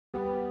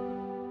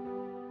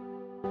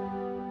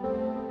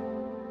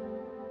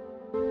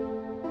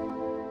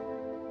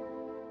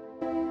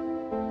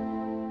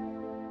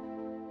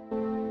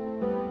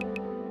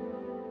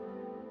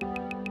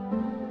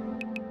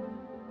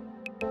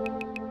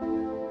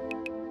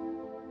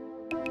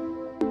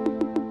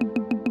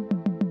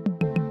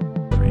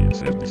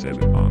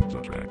77 on the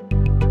track.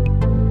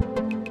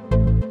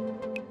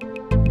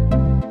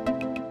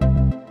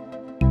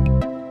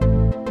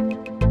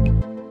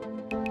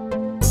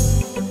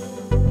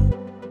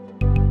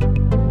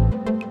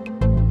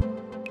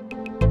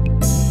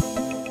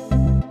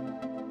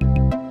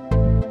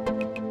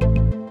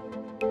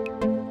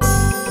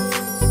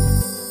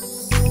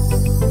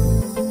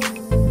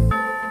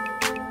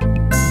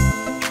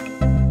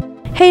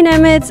 Hey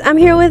Nemitz, I'm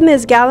here with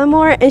Ms.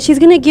 Gallimore and she's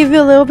going to give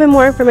you a little bit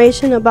more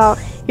information about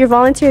your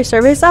volunteer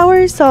service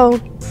hours. So,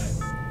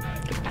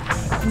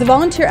 the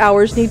volunteer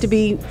hours need to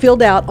be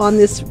filled out on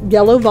this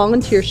yellow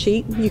volunteer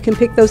sheet. You can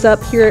pick those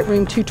up here at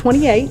room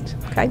 228,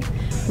 okay,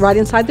 right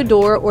inside the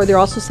door, or there are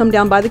also some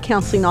down by the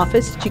counseling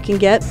office that you can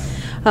get.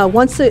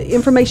 Once the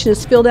information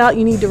is filled out,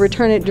 you need to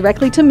return it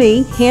directly to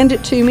me, hand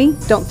it to me.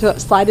 Don't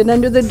slide it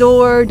under the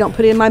door, don't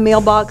put it in my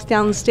mailbox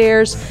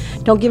downstairs,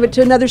 don't give it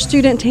to another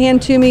student to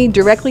hand to me,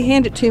 directly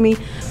hand it to me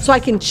so I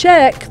can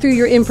check through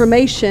your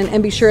information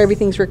and be sure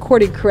everything's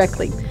recorded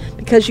correctly.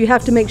 Because you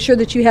have to make sure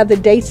that you have the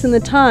dates and the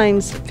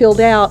times filled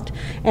out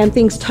and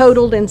things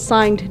totaled and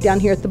signed down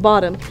here at the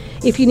bottom.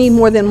 If you need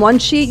more than one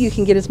sheet, you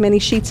can get as many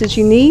sheets as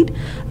you need.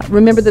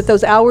 Remember that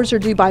those hours are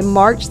due by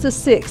March the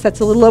 6th. That's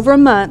a little over a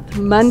month.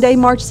 Monday,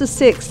 March the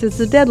 6th is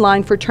the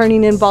deadline for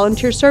turning in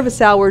volunteer service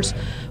hours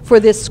for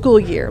this school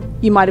year.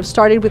 You might have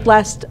started with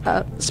last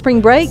spring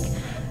break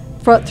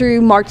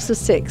through March the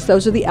 6th.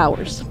 Those are the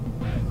hours.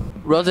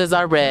 Roses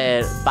are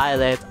red,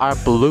 violets are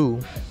blue.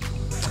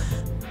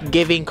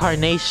 Giving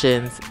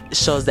carnations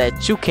shows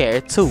that you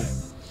care too.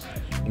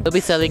 We'll be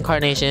selling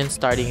carnations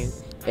starting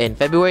in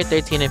February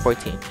 13 and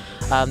 14.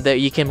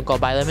 You can go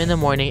buy them in the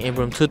morning in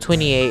room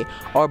 228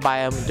 or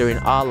buy them during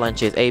all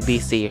lunches, A, B,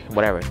 C,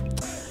 whatever.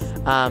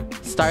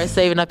 Start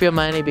saving up your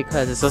money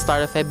because it's the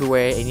start of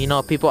February and you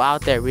know people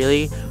out there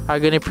really are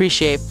going to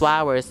appreciate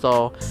flowers,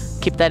 so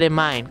keep that in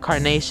mind.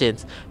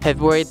 Carnations,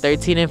 February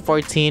 13 and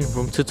 14,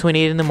 room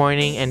 228 in the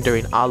morning and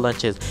during all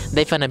lunches.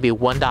 They finna be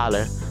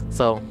 $1,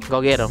 so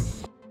go get them.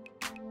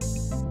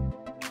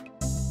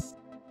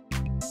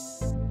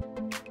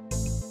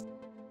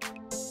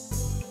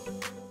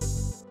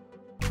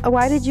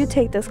 Why did you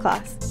take this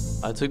class?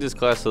 I took this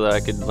class so that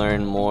I could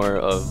learn more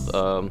of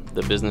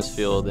the business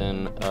field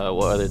and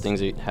what other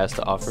things it has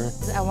to offer.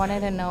 I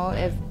wanted to know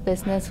if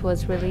business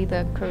was really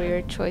the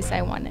career choice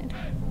I wanted.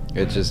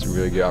 It's just a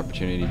really good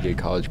opportunity to get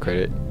college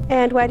credit.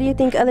 And why do you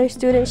think other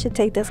students should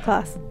take this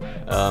class?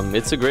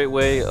 It's a great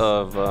way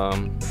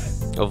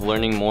of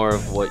learning more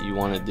of what you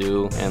want to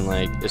do,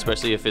 and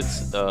especially if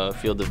it's a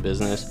field of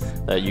business,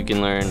 that you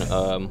can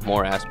learn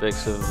more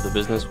aspects of the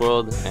business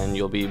world and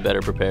you'll be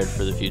better prepared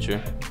for the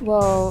future.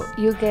 Well,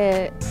 you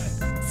get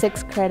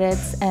 6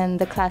 credits and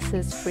the class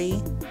is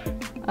free.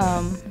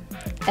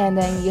 And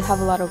then you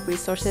have a lot of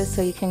resources,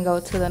 so you can go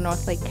to the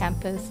Northlake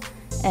campus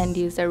and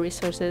use their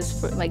resources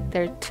for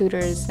their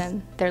tutors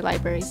and their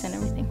libraries and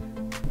everything.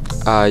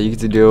 You get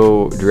to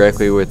deal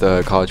directly with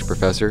a college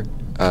professor.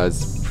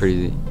 It's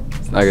pretty,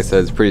 like I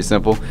said, it's pretty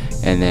simple,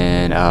 and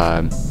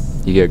then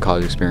you get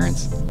college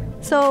experience.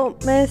 So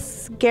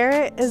Ms.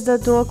 Garrett is the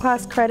dual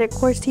class credit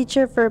course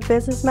teacher for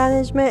business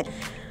management.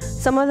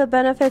 Some of the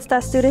benefits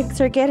that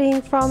students are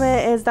getting from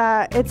it is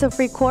that it's a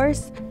free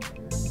course.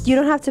 You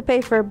don't have to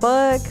pay for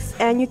books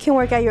and you can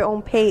work at your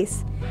own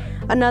pace.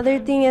 Another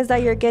thing is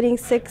that you're getting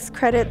 6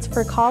 credits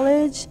for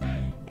college,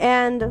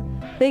 and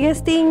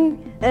biggest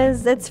thing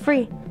is it's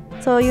free.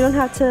 So you don't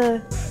have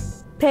to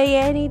pay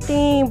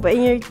anything, but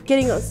you're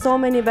getting so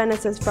many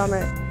benefits from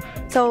it.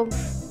 So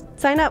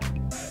sign up.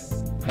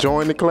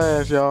 Join the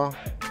class, y'all.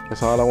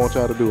 That's all I want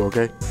y'all to do,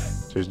 okay?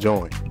 Just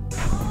join.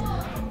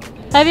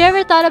 Have you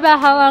ever thought about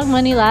how long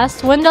money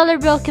lasts?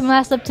 $1 bill can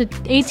last up to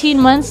 18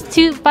 months,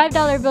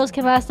 $5 bills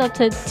can last up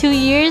to 2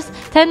 years,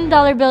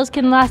 $10 bills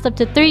can last up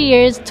to 3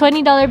 years,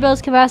 $20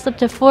 bills can last up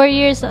to 4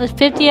 years,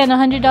 $50 and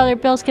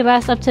 $100 bills can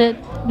last up to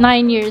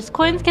 9 years.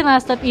 Coins can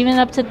last even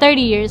up to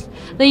 30 years.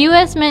 The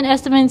U.S. Mint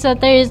estimates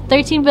that there is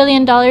 $13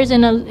 billion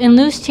in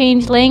loose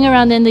change laying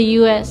around in the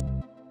U.S.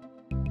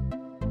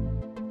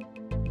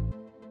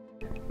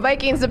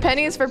 Vikings, the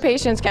Pennies for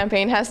Patience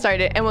campaign has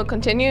started and will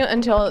continue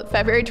until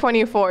February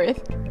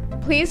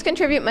 24th. Please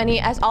contribute money,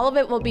 as all of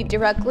it will be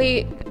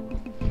directly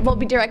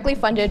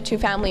funded to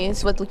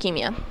families with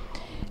leukemia.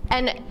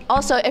 And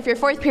also, if your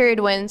 4th period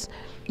wins,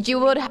 you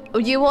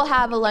will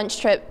have a lunch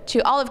trip to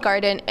Olive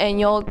Garden, and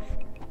you'll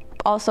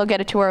also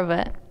get a tour of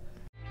it.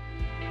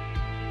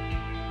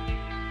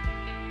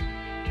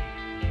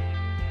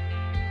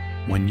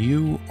 When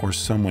you or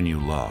someone you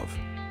love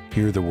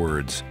hear the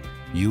words,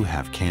 "You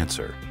have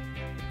cancer,"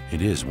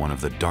 it is one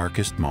of the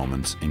darkest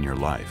moments in your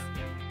life.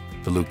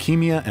 The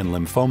Leukemia and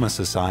Lymphoma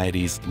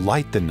Society's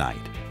Light the Night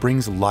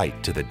brings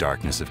light to the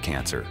darkness of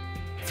cancer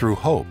through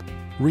hope,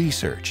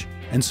 research,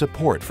 and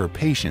support for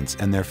patients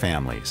and their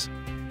families.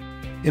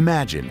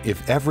 Imagine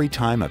if every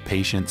time a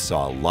patient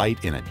saw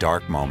light in a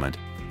dark moment,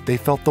 they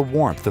felt the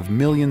warmth of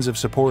millions of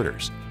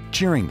supporters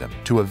cheering them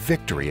to a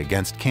victory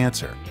against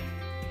cancer.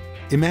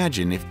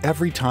 Imagine if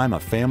every time a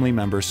family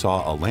member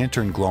saw a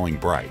lantern glowing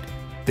bright,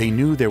 They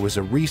knew there was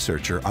a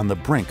researcher on the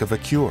brink of a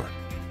cure.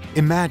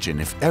 Imagine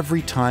if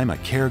every time a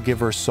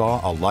caregiver saw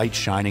a light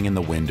shining in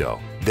the window,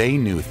 they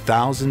knew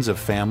thousands of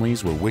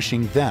families were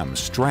wishing them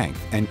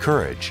strength and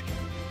courage.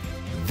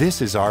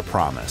 This is our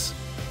promise.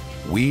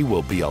 We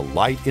will be a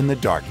light in the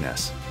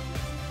darkness.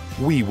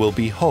 We will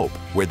be hope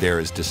where there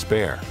is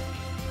despair.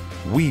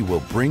 We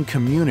will bring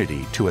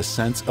community to a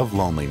sense of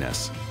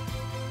loneliness.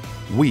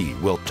 We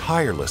will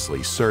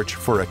tirelessly search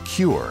for a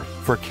cure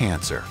for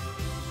cancer.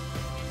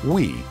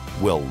 We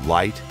will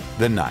light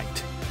the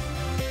night.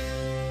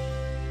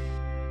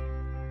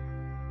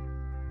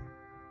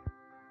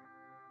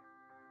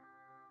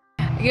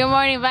 Good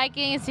morning,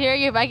 Vikings. Here are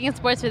your Viking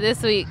sports for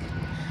this week.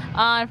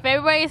 On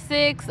February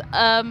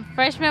 6th,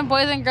 freshman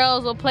boys and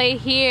girls will play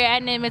here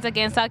at Nimitz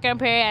against South Grand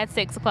Prairie at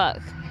 6 o'clock.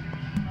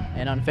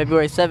 And on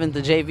February 7th,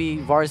 the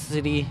JV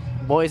varsity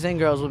boys and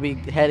girls will be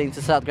heading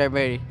to South Grand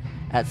Prairie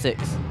at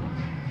 6.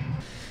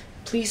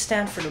 Please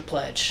stand for the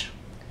pledge.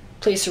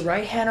 Place your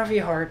right hand over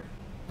your heart.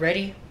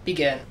 Ready,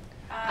 begin.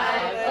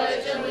 I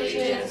pledge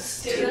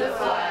allegiance to the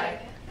flag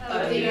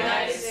of the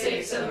United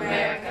States of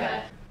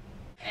America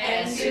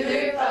and to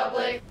the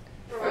republic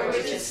for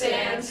which it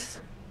stands,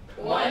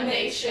 one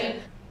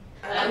nation,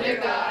 under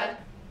God,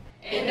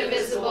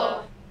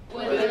 indivisible,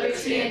 with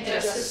liberty and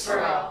justice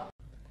for all.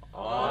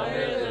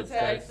 Honor the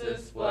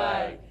Texas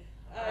flag.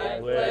 I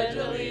pledge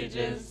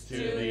allegiance to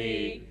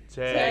thee,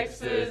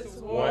 Texas,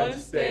 one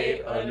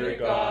state under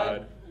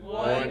God,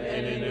 one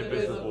and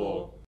indivisible,